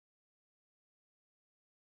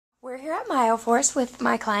We're here at Myoforce with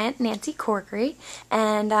my client, Nancy Corkery,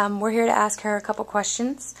 and we're here to ask her a couple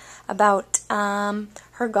questions about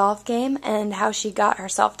her golf game and how she got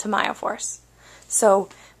herself to Myoforce. So,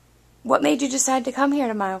 what made you decide to come here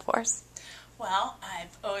to Myoforce? Well,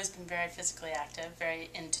 I've always been very physically active,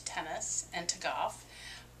 very into tennis and to golf,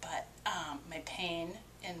 but my pain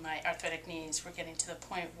in my arthritic knees were getting to the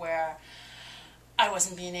point where I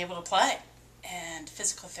wasn't being able to play, and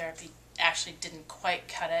physical therapy actually didn't quite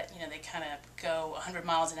cut it. You know, they kind of go 100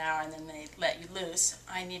 miles an hour and then they let you loose.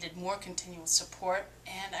 I needed more continual support,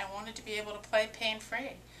 and I wanted to be able to play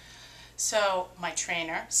pain-free. So my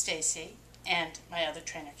trainer, Stacy, and my other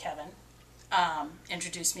trainer, Kevin,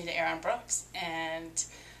 introduced me to Aaron Brooks, and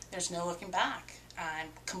there's no looking back. I'm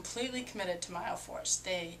completely committed to Myoforce.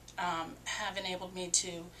 They have enabled me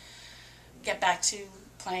to get back to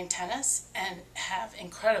playing tennis and have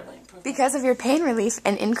incredibly improved. Because of your pain relief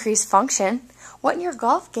and increased function, what in your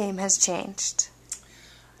golf game has changed?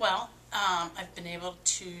 Well, I've been able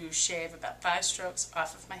to shave about 5 strokes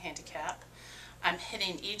off of my handicap. I'm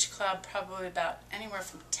hitting each club probably about anywhere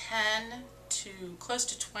from 10 to close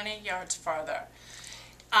to 20 yards farther.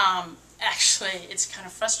 Actually, it's kind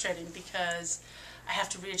of frustrating because I have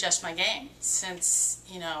to readjust my game since,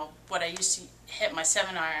 you know, what I used to hit my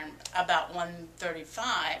 7-iron about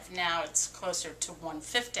 135, now it's closer to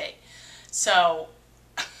 150. So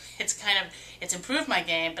it's improved my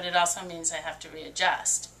game, but it also means I have to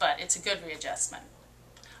readjust, but it's a good readjustment.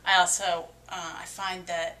 I also, I find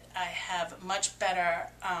that I have much better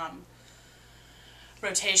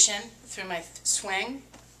rotation through my swing.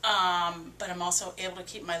 But I'm also able to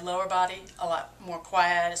keep my lower body a lot more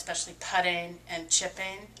quiet, especially putting and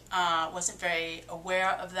chipping. Wasn't very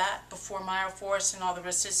aware of that before Myoforce and all the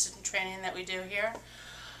resistance training that we do here.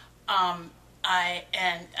 I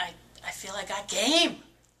feel like I got game.